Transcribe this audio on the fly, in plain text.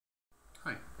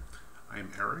I'm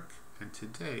Eric, and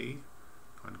today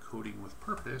on Coding with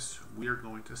Purpose, we are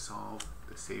going to solve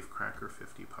the SafeCracker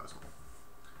 50 puzzle.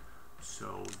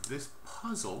 So this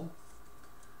puzzle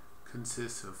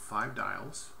consists of 5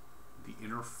 dials. The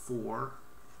inner 4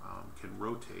 can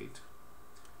rotate,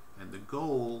 and the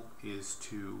goal is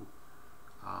to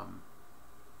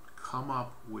come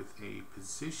up with a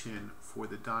position for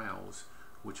the dials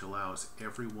which allows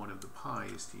every one of the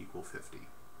pies to equal 50.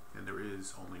 And there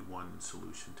is only one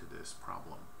solution to this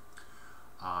problem.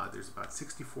 There's about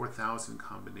 64,000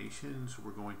 combinations.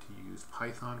 We're going to use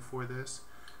Python for this,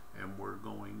 and we're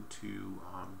going to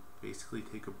basically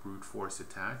take a brute force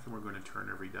attack, and we're going to turn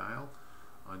every dial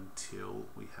until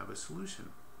we have a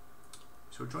solution.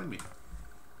 So join me.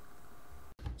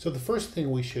 So the first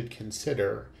thing we should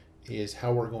consider is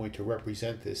how we're going to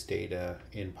represent this data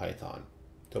in Python.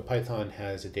 So Python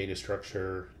has a data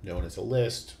structure known as a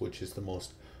list, which is the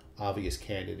most obvious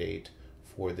candidate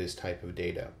for this type of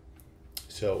data.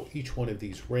 So each one of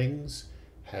these rings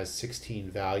has 16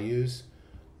 values.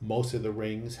 Most of the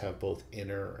rings have both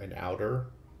inner and outer,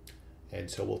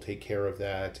 and so we'll take care of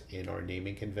that in our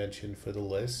naming convention for the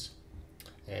list.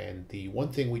 And the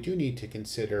one thing we do need to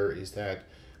consider is that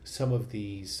some of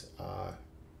these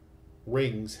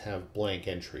rings have blank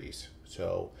entries.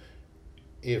 So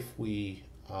if we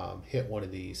hit one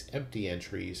of these empty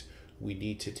entries, we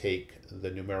need to take the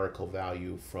numerical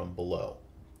value from below.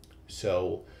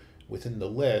 So within the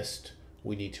list,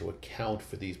 we need to account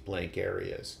for these blank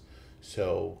areas.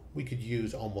 So we could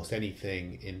use almost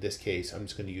anything. In this case, I'm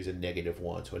just going to use a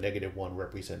 -1. So a -1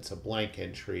 represents a blank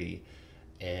entry,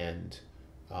 and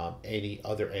any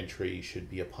other entry should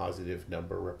be a positive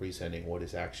number representing what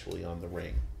is actually on the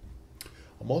ring.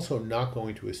 I'm also not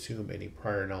going to assume any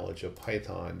prior knowledge of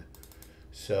Python.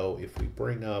 So if we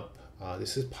bring up,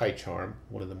 this is PyCharm,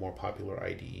 one of the more popular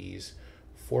IDEs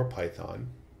for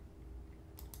Python.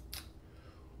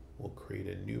 We'll create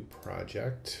a new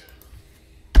project.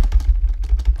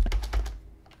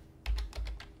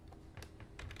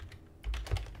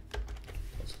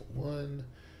 Puzzle 1,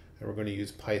 and we're going to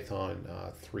use Python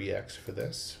 3x for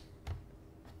this.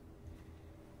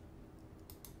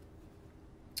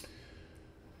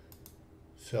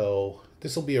 So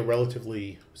this will be a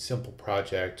relatively simple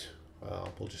project.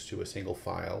 We'll just do a single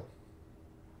file.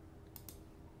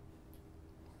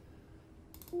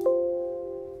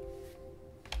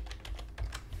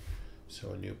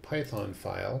 So a new Python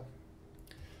file.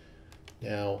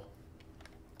 Now,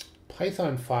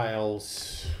 Python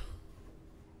files,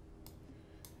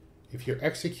 if you're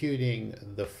executing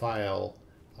the file,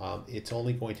 it's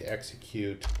only going to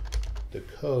execute the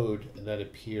code that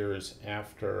appears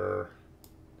after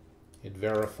it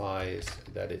verifies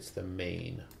that it's the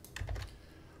main.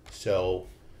 So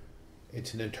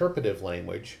it's an interpretive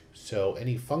language, so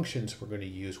any functions we're going to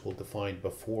use will define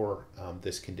before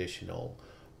this conditional.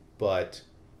 But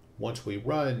once we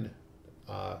run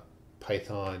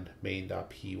Python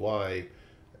main.py,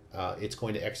 it's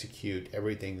going to execute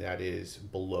everything that is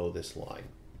below this line,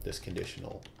 this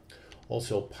conditional.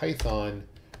 Also, Python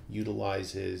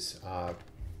utilizes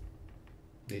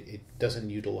it doesn't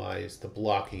utilize the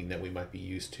blocking that we might be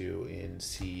used to in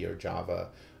C or Java.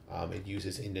 It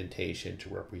uses indentation to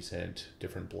represent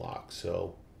different blocks.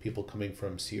 So people coming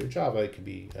from C or Java, it can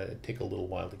be take a little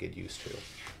while to get used to.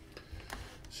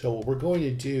 So what we're going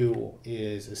to do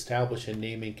is establish a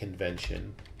naming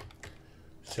convention.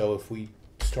 So if we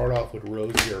start off with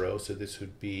row 0, so this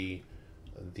would be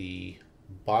the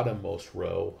bottommost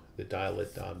row, the dial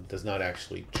that does not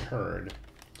actually turn,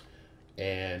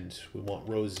 and we want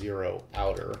row 0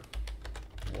 outer.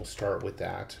 We'll start with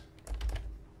that.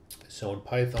 So in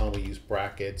Python, we use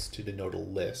brackets to denote a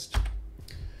list.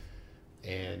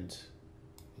 And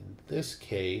in this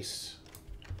case,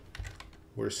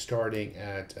 we're starting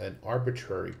at an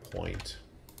arbitrary point.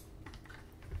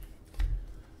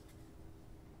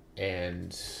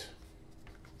 And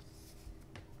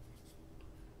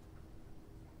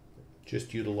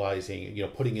just utilizing,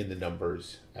 putting in the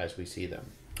numbers as we see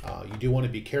them. You do want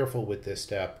to be careful with this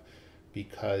step,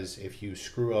 because if you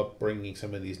screw up bringing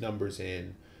some of these numbers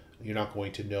in, you're not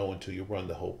going to know until you run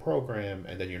the whole program,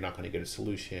 and then you're not going to get a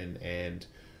solution, and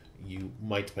you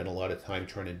might spend a lot of time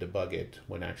trying to debug it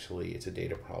when actually it's a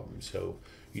data problem. So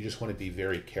you just want to be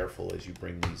very careful as you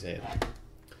bring these in.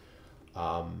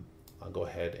 I'll go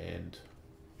ahead and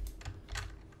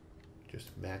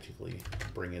just magically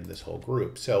bring in this whole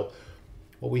group. So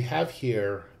what we have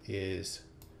here is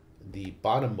the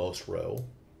bottommost row,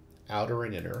 outer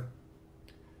and inner,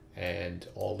 and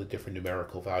all the different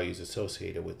numerical values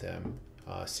associated with them,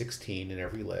 16 in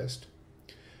every list.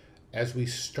 As we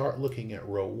start looking at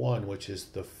row 1, which is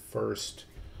the first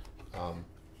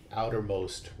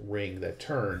outermost ring that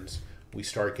turns, we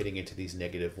start getting into these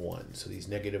negative ones. So these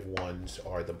negative ones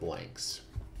are the blanks.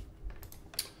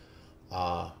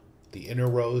 The inner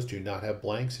rows do not have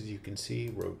blanks, as you can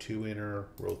see. Row 2 inner,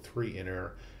 row 3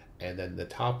 inner, and then the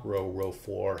top row, row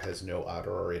 4, has no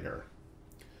outer or inner.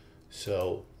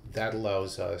 So that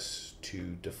allows us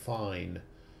to define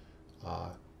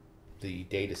the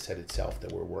data set itself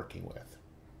that we're working with.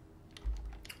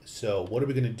 So what are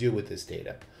we going to do with this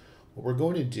data? What we're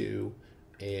going to do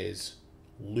is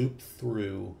loop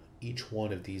through each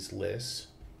one of these lists.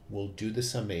 We'll do the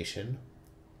summation,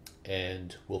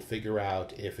 and we'll figure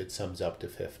out if it sums up to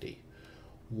 50.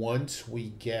 Once we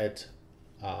get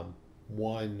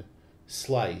one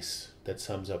slice that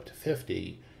sums up to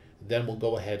 50, then we'll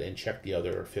go ahead and check the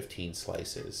other 15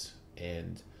 slices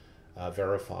and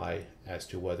verify as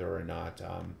to whether or not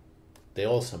they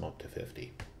all sum up to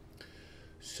 50.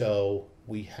 So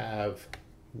we have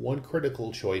one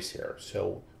critical choice here.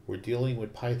 So we're dealing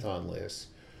with Python lists.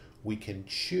 We can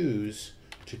choose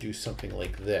to do something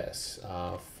like this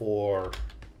for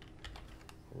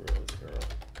row 0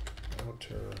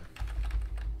 outer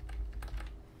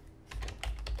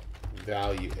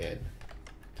value in.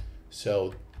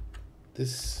 So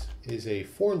this is a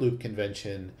for loop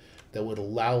convention that would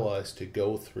allow us to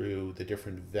go through the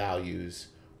different values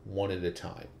one at a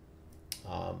time.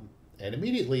 And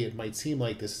immediately it might seem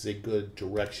like this is a good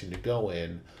direction to go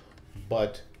in,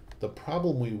 but the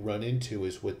problem we run into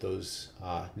is with those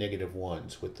negative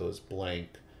ones, with those blank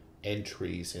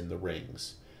entries in the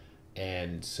rings.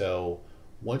 And so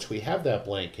once we have that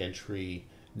blank entry,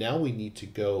 now we need to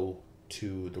go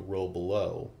to the row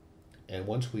below. And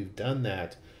once we've done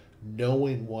that,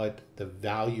 knowing what the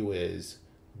value is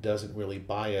doesn't really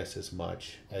buy us as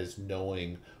much as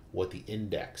knowing what the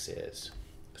index is.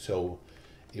 So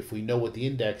if we know what the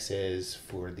index is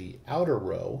for the outer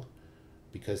row,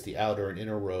 because the outer and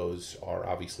inner rows are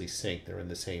obviously synced, they're in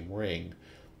the same ring,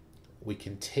 we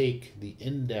can take the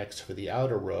index for the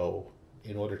outer row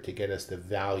in order to get us the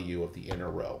value of the inner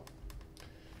row.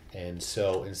 And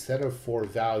so instead of for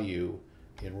value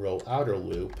in row outer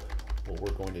loop, what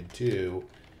we're going to do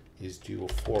is do a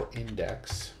for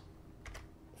index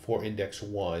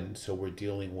 1. So we're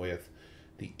dealing with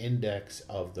the index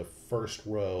of the first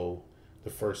row, the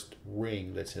first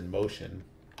ring that's in motion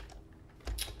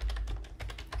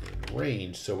in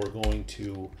range. So we're going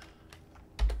to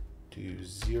do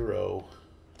 0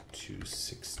 to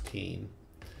 16,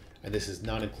 and this is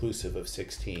non-inclusive of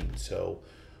 16. So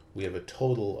we have a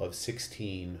total of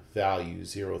 16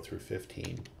 values, 0 through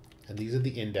 15, and these are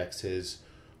the indexes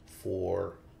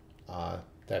for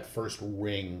that first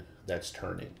ring that's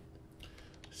turning.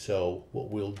 So what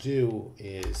we'll do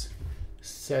is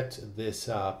set this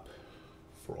up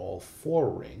for all 4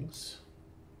 rings.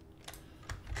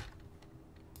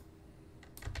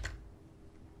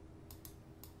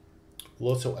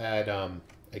 We'll also add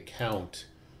a count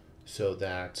so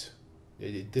that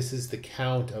this is the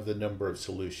count of the number of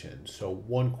solutions. So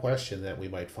one question that we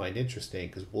might find interesting,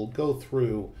 because we'll go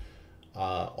through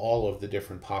all of the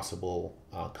different possible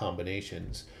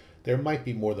combinations, there might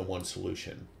be more than one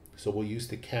solution. So we'll use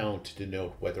the count to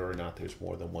denote whether or not there's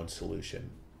more than one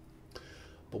solution.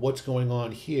 But what's going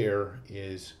on here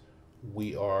is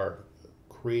we are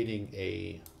creating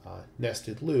a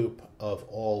nested loop of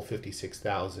all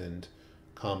 56,000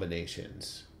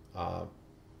 combinations,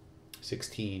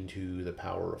 16 to the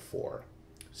power of 4.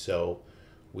 So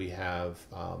we have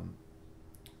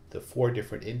the 4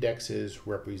 different indexes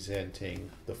representing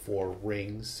the 4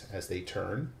 rings as they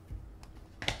turn.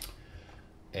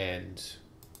 And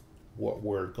what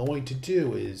we're going to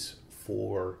do is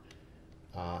for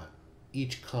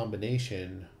each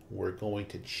combination, we're going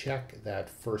to check that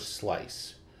first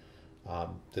slice,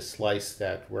 the slice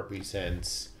that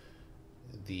represents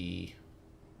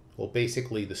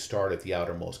basically the start of the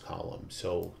outermost column.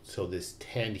 So this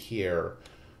 10 here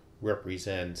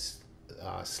represents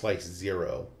slice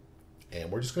 0, and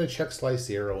we're just going to check slice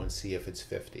 0 and see if it's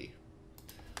 50.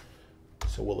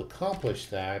 So we'll accomplish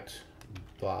that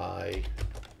by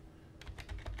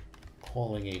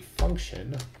calling a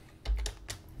function.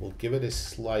 We'll give it a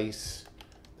slice.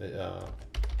 We'll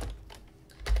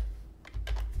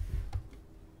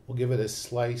give it a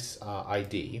slice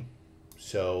ID.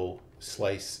 So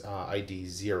slice ID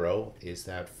 0 is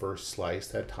that first slice,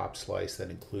 that top slice that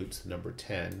includes the number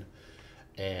 10.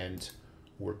 And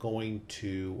we're going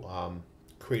to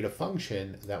create a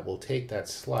function that will take that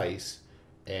slice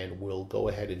and will go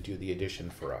ahead and do the addition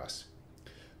for us.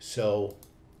 So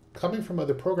coming from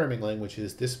other programming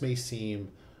languages, this may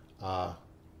seem a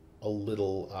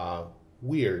little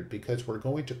weird because we're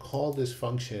going to call this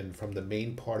function from the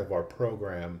main part of our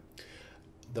program.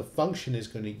 The function is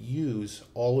going to use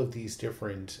all of these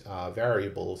different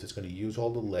variables. It's going to use all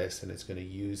the lists and it's going to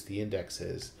use the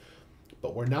indexes,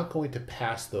 but we're not going to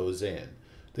pass those in.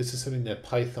 This is something that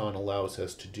Python allows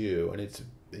us to do, and it's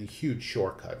a huge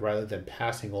shortcut. Rather than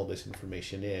passing all this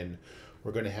information in,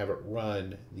 we're going to have it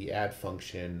run the add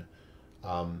function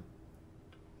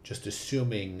just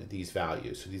assuming these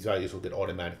values. So these values will get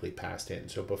automatically passed in.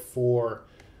 So before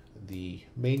the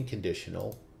main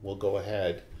conditional, we'll go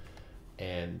ahead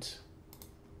and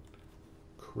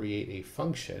create a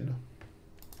function.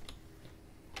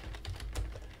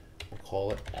 We'll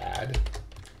call it add,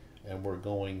 and we're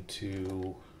going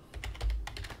to,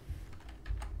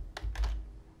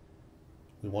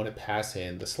 we want to pass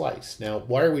in the slice. Now,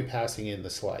 why are we passing in the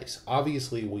slice?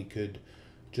 Obviously, we could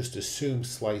just assume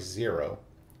slice 0,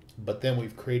 but then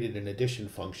we've created an addition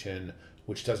function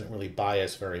which doesn't really buy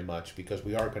us very much because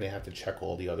we are going to have to check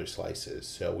all the other slices.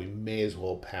 So we may as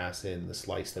well pass in the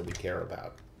slice that we care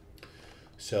about.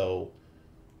 So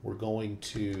we're going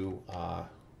to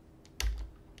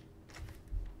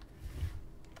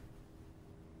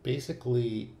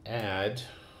basically add,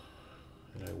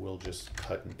 and I will just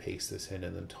cut and paste this in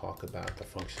and then talk about the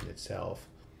function itself.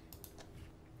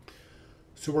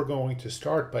 So we're going to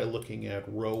start by looking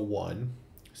at row 1.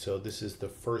 So this is the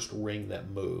first ring that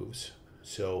moves.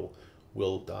 So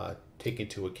we'll take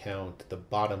into account the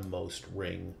bottommost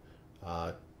ring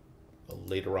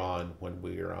later on when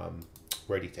we're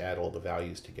ready to add all the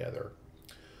values together.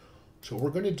 So what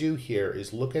we're going to do here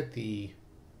is look at the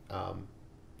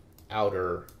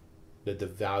the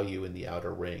value in the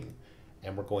outer ring,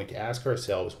 and we're going to ask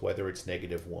ourselves whether it's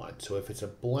 -1. So if it's a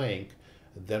blank,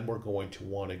 then we're going to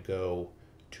want to go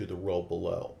to the row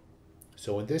below.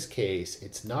 So in this case,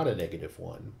 it's not a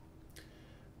 -1.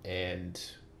 And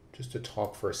just to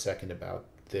talk for a second about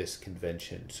this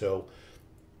convention. So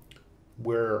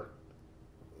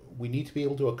we need to be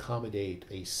able to accommodate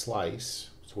a slice.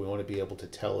 So we want to be able to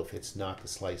tell if it's not the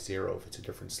slice 0, if it's a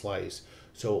different slice.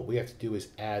 So what we have to do is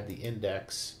add the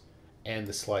index and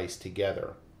the slice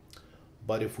together.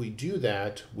 But if we do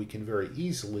that, we can very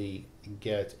easily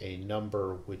get a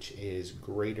number which is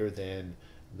greater than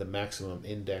the maximum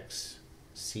index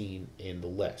seen in the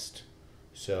list.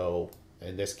 So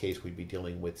in this case, we'd be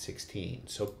dealing with 16.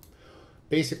 So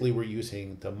basically, we're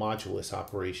using the modulus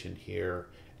operation here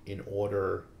in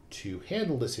order to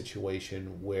handle the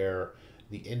situation where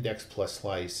the index plus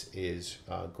slice is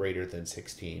greater than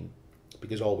 16,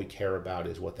 because all we care about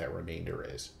is what that remainder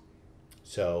is.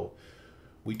 So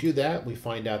we do that, we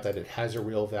find out that it has a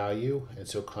real value, and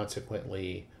so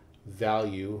consequently,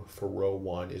 value for row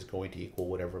 1 is going to equal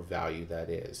whatever value that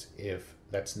is. If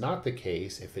that's not the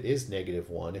case, if it is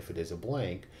 -1, if it is a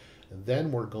blank,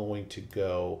 then we're going to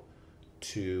go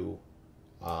to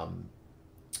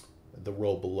the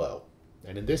row below.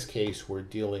 And in this case, we're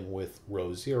dealing with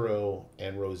row 0,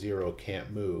 and row 0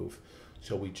 can't move,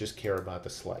 so we just care about the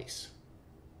slice.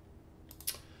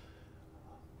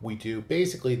 We do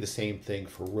basically the same thing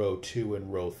for row 2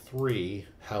 and row 3.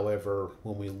 However,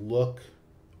 when we look,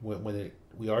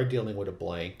 we are dealing with a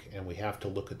blank and we have to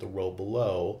look at the row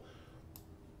below,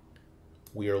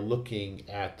 we are looking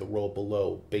at the row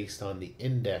below based on the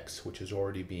index which is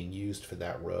already being used for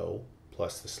that row,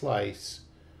 plus the slice,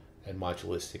 and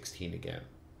modulus 16 again.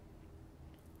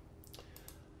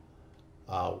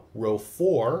 Row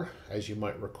 4, as you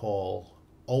might recall,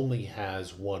 only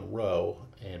has one row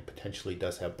and potentially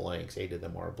does have blanks. 8 of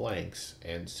them are blanks,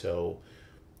 and so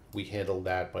we handle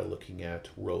that by looking at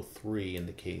row 3 in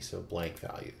the case of blank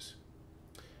values.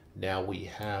 Now we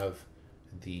have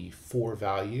the 4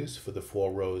 values for the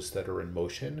 4 rows that are in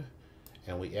motion,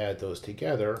 and we add those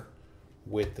together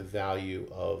with the value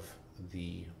of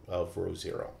row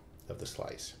 0 of the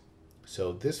slice.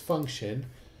 So this function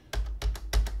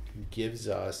gives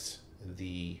us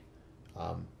the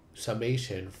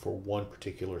summation for one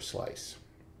particular slice.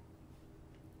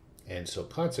 And so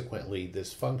consequently,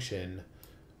 this function,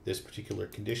 this particular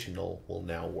conditional, will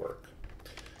now work.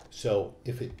 So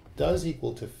if it does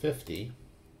equal to 50,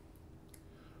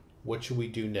 what should we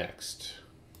do next?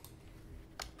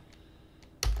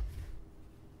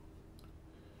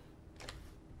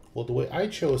 Well, the way I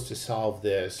chose to solve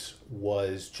this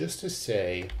was just to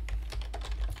say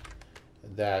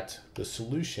that the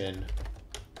solution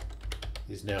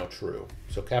is now true.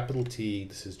 So capital T,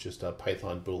 this is just a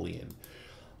Python Boolean.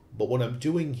 But what I'm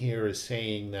doing here is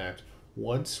saying that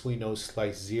once we know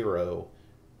slice 0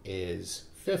 is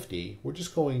 50, we're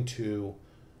just going to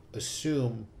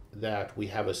assume that we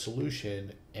have a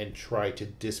solution and try to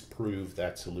disprove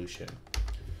that solution.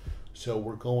 So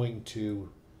we're going to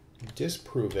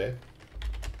disprove it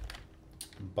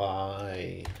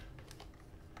by,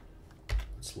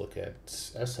 let's look at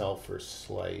SL for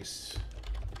slice.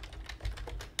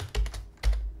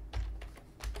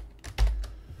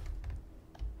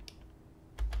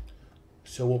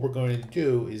 So what we're going to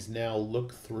do is now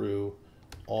look through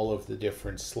all of the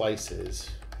different slices,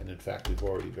 and in fact we've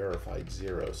already verified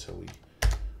 0, so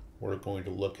we're going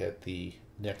to look at the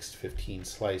next 15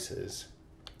 slices.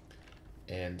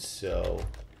 And so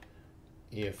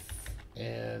if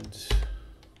and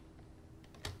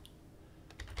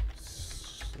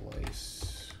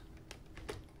slice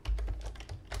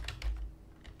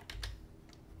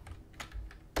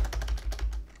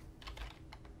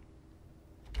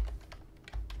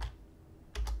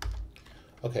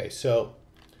okay, so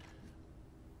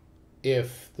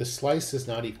if the slice is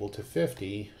not equal to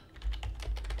 50,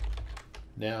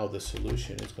 now the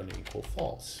solution is going to equal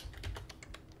false.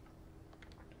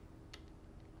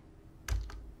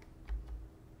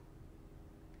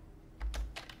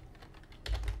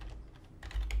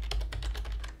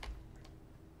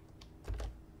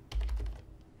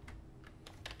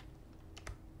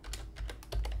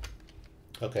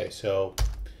 Okay, so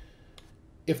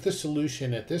if the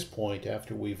solution at this point,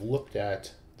 after we've looked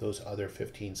at those other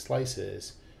 15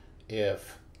 slices,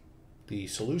 if the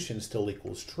solution still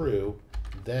equals true,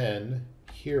 then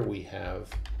here we have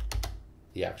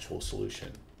the actual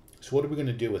solution. So what are we going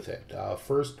to do with it?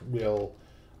 First, we'll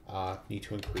need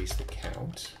to increase the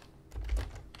count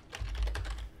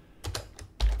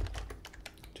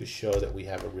to show that we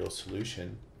have a real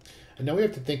solution. And now we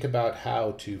have to think about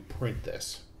how to print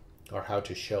this, or how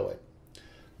to show it.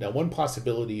 Now, one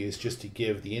possibility is just to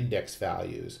give the index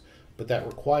values, but that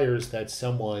requires that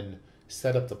someone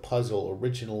set up the puzzle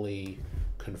originally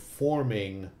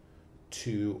conforming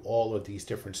to all of these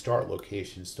different start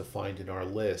locations defined in our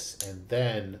list, and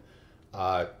then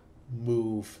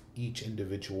move each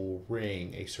individual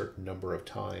ring a certain number of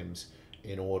times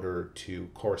in order to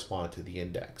correspond to the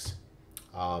index.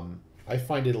 I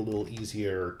find it a little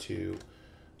easier to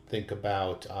think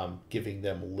about giving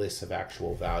them lists of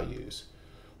actual values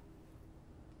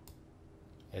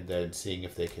and then seeing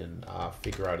if they can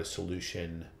figure out a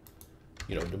solution,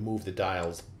 to move the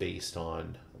dials based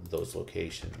on those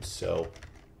locations. So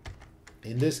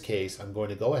in this case, I'm going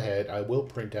to go ahead, I will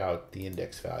print out the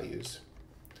index values.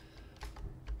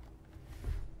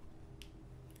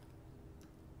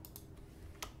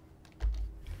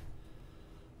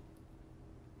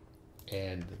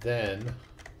 And then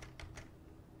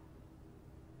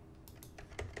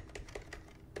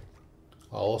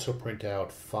I'll also print out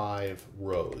 5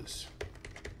 rows.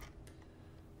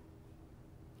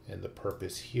 And the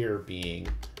purpose here being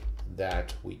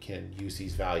that we can use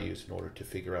these values in order to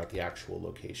figure out the actual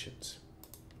locations.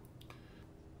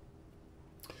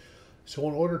 So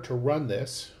in order to run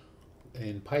this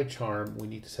in PyCharm, we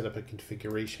need to set up a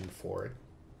configuration for it.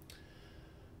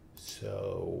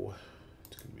 So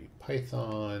it's going to be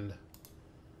Python.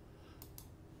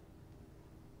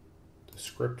 The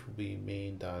script will be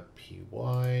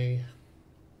main.py.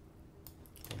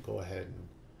 I'll go ahead and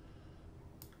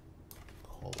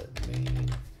call it main.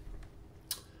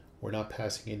 We're not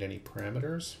passing in any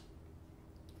parameters,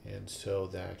 and so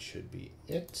that should be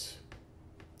it.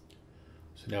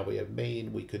 So now we have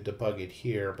main. We could debug it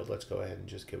here, but let's go ahead and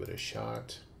just give it a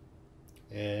shot.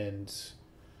 And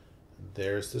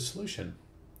there's the solution.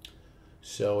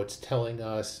 So it's telling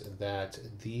us that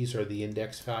these are the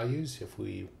index values if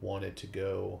we wanted to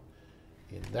go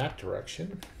in that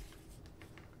direction.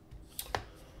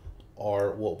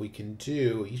 Or what we can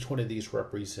do, each one of these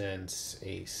represents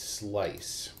a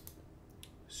slice.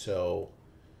 So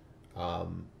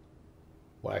well,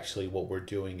 actually what we're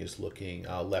doing is looking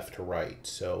left to right.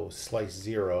 So slice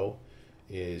 0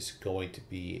 is going to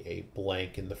be a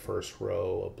blank in the first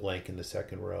row, a blank in the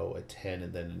second row, a 10,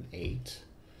 and then an 8.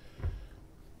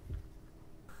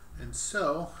 And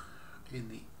so, in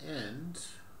the end,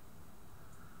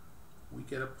 we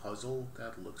get a puzzle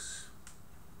that looks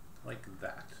like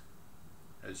that.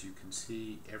 As you can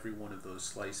see, every one of those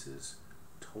slices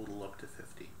total up to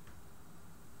 50.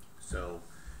 So,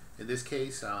 in this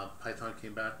case, Python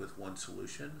came back with one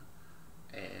solution,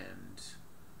 and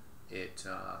it,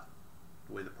 the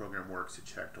way the program works, it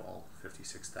checked all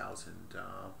 56,000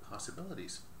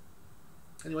 possibilities.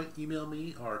 Anyway, email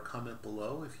me or comment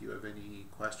below if you have any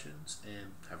questions,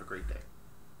 and have a great day.